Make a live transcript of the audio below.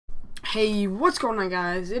Hey, what's going on,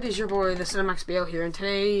 guys? It is your boy, TheCinemaXBL here, and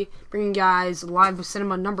today, bringing you guys live with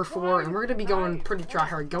cinema number 4, and we're going to be going pretty dry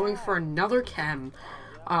hard, going for another chem.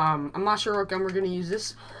 I'm not sure what gun we're going to use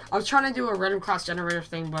this. I was trying to do a random class generator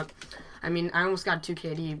thing, but, I mean, I almost got 2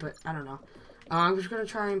 KD, but I don't know. I'm just going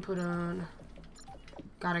to try and put on...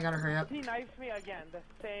 God, I gotta hurry up. He knifed me again, the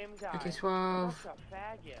same guy. AK-12,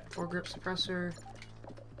 4-grip suppressor.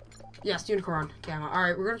 Yes, unicorn camo.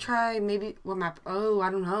 Alright, we're gonna try maybe what map? Oh, I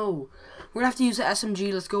don't know. We're gonna have to use the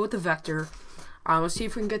SMG. Let's go with the Vector. Let's see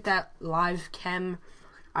if we can get that live chem.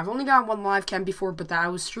 I've only got one live chem before, but that I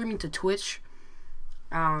was streaming to Twitch.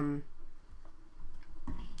 Yeah.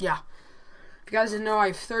 If you guys didn't know, I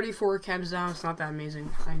have 34 chems now. It's not that amazing.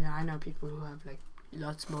 I know people who have like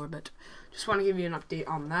lots more, but just want to give you an update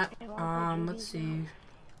on that. Let's see.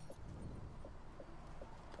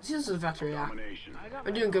 This is a Vector, yeah.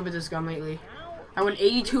 I'm doing good with this gun lately. I went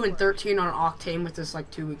 82 and 13 on Octane with this like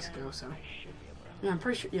 2 weeks ago, so. Yeah, I'm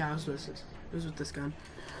pretty sure. Yeah, it was with this gun.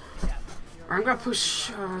 Alright, I'm gonna push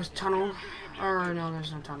tunnel. Or no,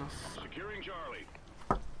 there's no tunnel.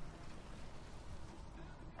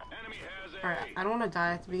 Alright, I don't want to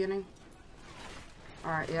die at the beginning.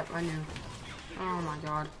 Alright, yep, I knew. Oh my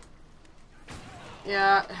god.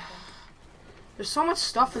 Yeah. There's so much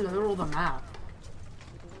stuff in the middle of the map.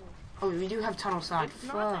 Oh, we do have tunnel side. It's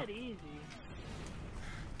not that easy.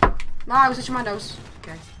 Nah, I was itching my nose.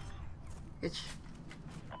 Okay. Itch.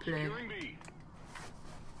 Play.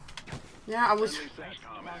 Yeah, I was.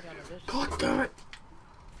 God damn it!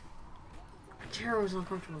 My chair was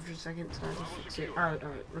uncomfortable for a second, so I had to fix it. Alright,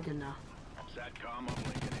 we're good now.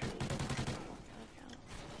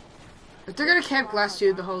 If they're gonna camp glass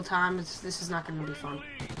tube the whole time, this is not gonna be fun.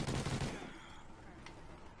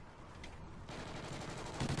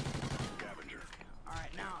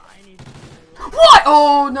 What?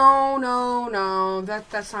 Oh no!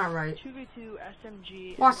 That's not right. 2v2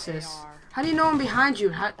 SMG. Watch this. How do you know I'm behind you?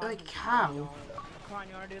 How? Come on,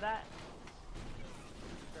 you wanna do that?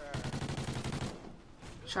 Sure.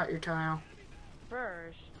 Shot your tile.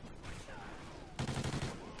 First.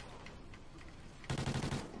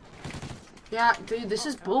 Yeah, dude, this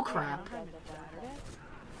is bullcrap.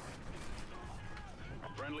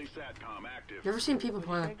 Never seen people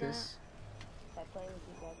play like this.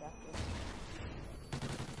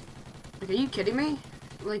 Like, are you kidding me?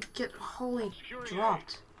 Like, get holy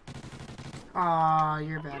dropped. Aw,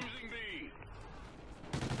 you're bad.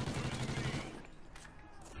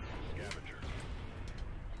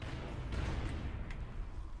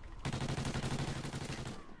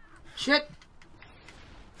 Shit!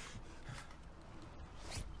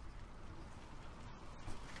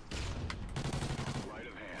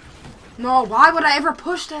 No, why would I ever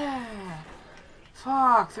push that?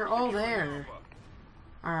 Fuck, they're all there.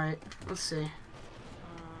 Alright, let's see.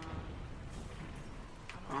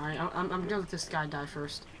 Alright, I'm gonna let this guy die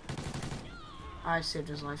first. I saved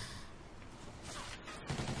his life.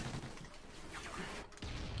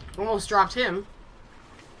 Almost dropped him.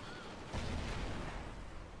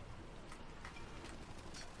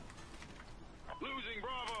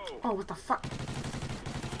 Oh, what the fuck?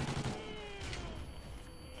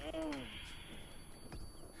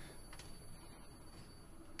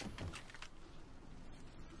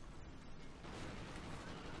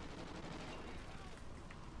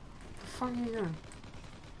 What are you doing?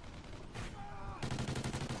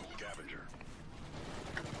 Scavenger.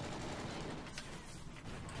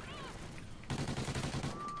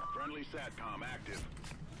 Friendly SATCOM active.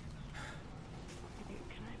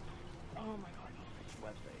 Oh my god,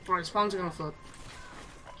 website. Alright, spawns are gonna flip.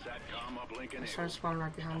 SATCOM uplink Let's try to spawn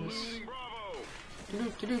right behind us.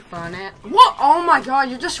 Bravo. What? Oh my god,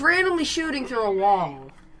 you're just randomly shooting through a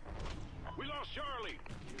wall. We lost Charlie.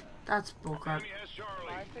 That's bullcrap. Enemy has Charlie.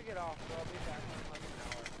 I took it off, so I'll be back in like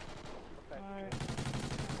an hour. Alright.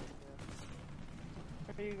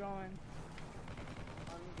 Where are you going?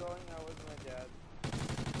 I'm going out with my dad.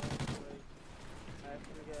 I have to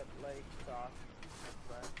get like sauce.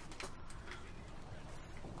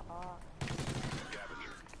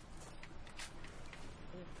 Scavenger.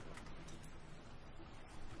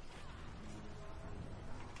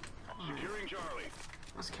 Securing Charlie.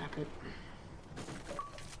 Let's cap it.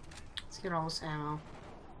 Let's get all this ammo.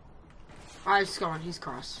 Alright, he's going. He's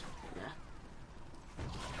cross. Yeah.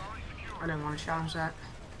 I didn't want to challenge that.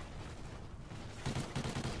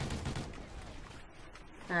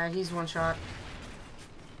 Yeah, he's one shot.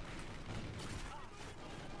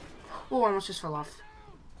 Oh, I almost just fell off.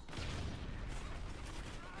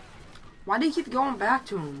 Why do you keep going back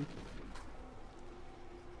to him?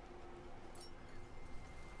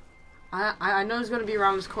 I know he's gonna be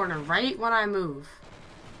around this corner right when I move.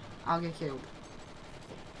 I'll get killed.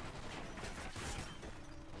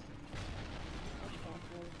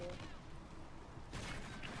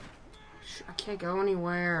 I can't go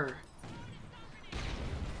anywhere.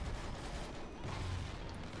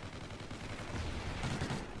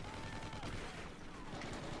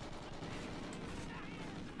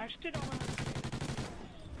 I still don't want to.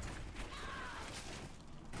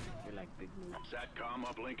 You're like big move. SATCOM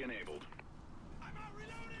uplink enabled.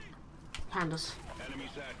 Pandas. Enemy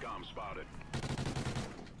SATCOM spotted.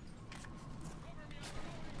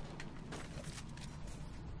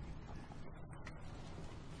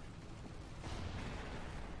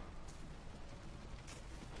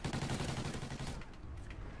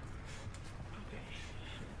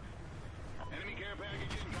 Enemy care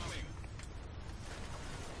package incoming.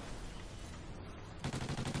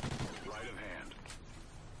 Right of hand.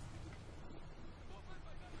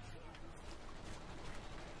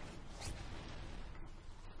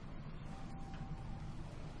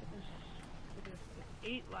 There's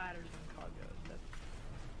 8 ladders in cargoes. That's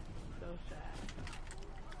so sad.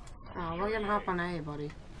 Oh, we're gonna hop on A,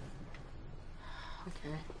 buddy.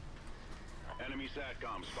 Okay. Enemy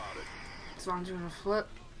SATCOM spotted. As long as you're gonna flip.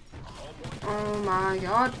 Oh my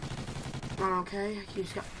god. Okay, you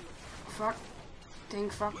just got. Fuck. Dang,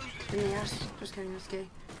 fuck. Yes. Just kidding, that's gay.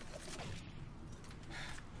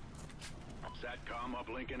 SATCOM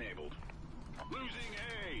uplink enabled. Losing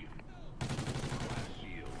A. Glass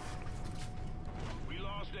shield. We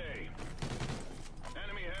lost A.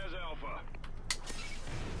 Enemy has Alpha.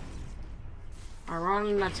 I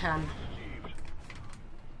run the 10. Achieved.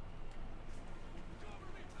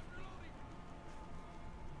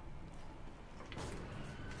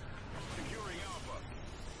 Securing Alpha.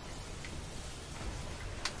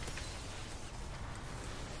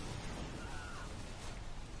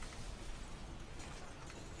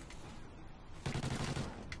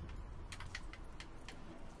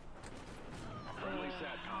 Friendly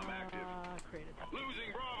SATCOM active. Created.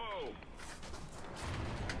 Losing Bravo.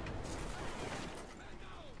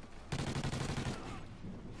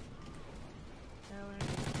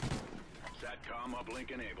 SATCOM uplink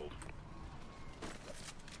enabled.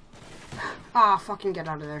 Ah, fucking get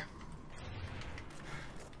out of there.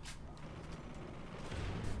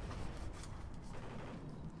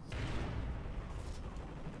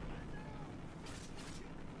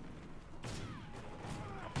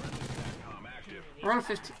 SATCOM active. We're on a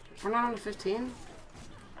 15. We're not on a 15?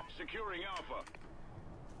 Securing Alpha.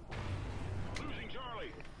 Losing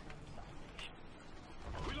Charlie.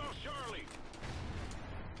 We lost Charlie.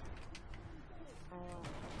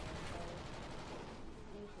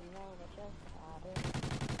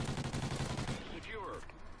 Secure.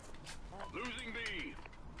 Losing B.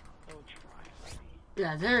 Oh, try.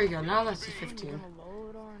 Yeah, there you go. Now that's a 15. Gonna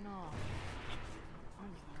load or not?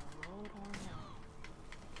 I'm gonna load or not?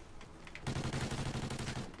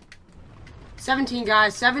 17,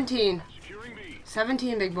 guys. 17. Securing B.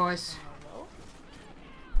 17, big boys.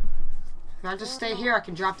 If I just stay here, I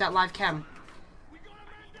can drop that live chem.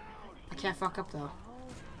 I can't fuck up, though.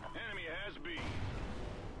 Enemy has B.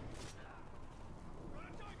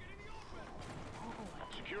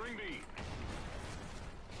 Securing B.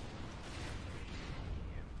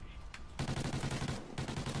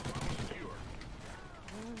 Secure.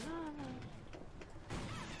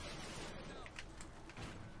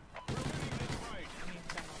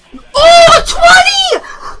 Oh, 20!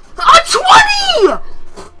 A 20!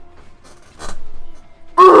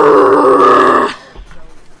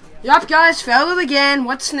 Yup, guys, failed it again.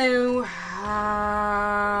 What's new?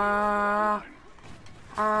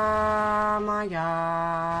 Oh my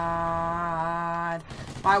god.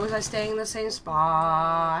 Why was I staying in the same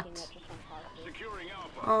spot? Securing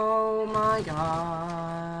Alpha. Oh my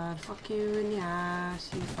god. Fuck you in the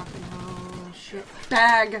ass, you fucking hoe. Shit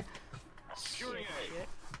bag. Securing A.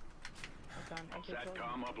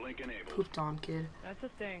 SATCOM uplink enabled. Pooped on, kid. That's the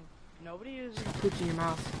thing. Nobody is. Pooped in your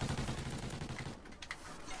mouth.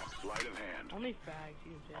 Sleight of hand. Only fags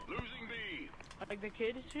use it. Losing B. Like the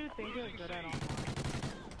kids who think they're good at online.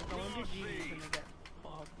 Go into G's and they get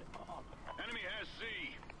fucked up. Enemy has C.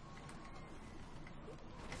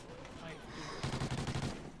 Like,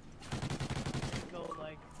 they go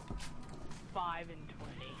like 5 and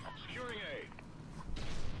 20. Securing A.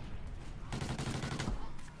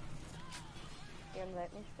 You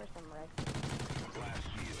invite me for some rice. Glass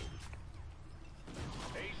shield.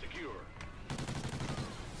 A secure.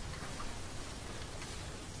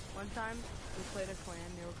 One time we played a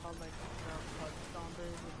clan. They were called like the Blood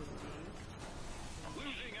Stompers with a Z.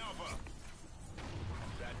 Losing Alpha.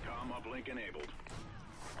 SATCOM uplink enabled.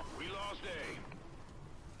 We lost A.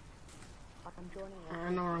 I'm joining you. I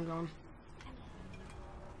know where I'm going.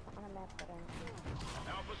 On a map that I'm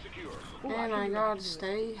Alpha secure. Ooh, And I shouldn't gotta even do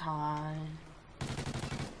stay high.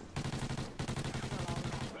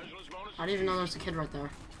 Specialist bonus. I didn't even know there was a kid right there.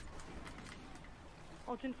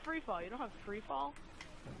 Oh, it's in free fall. You don't have free fall?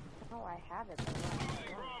 No, I have it, but what I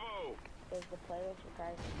don't Bravo. is the playlist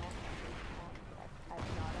requires a map. I've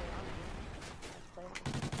not allowed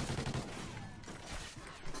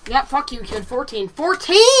it. Yeah, fuck you, kid. 14.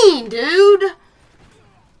 14, dude!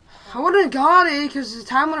 I wouldn't have got it because the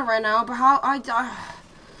time would have ran out, but how I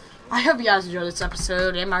hope you guys enjoyed this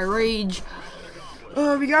episode and my rage.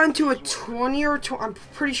 We got into a 20 or I'm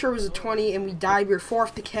pretty sure it was a 20, and we died. We were 4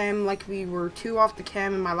 off the chem, like we were 2 off the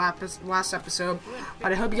chem in my last episode.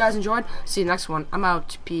 But I hope you guys enjoyed. See you next one. I'm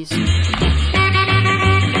out. Peace.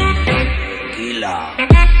 Tequila.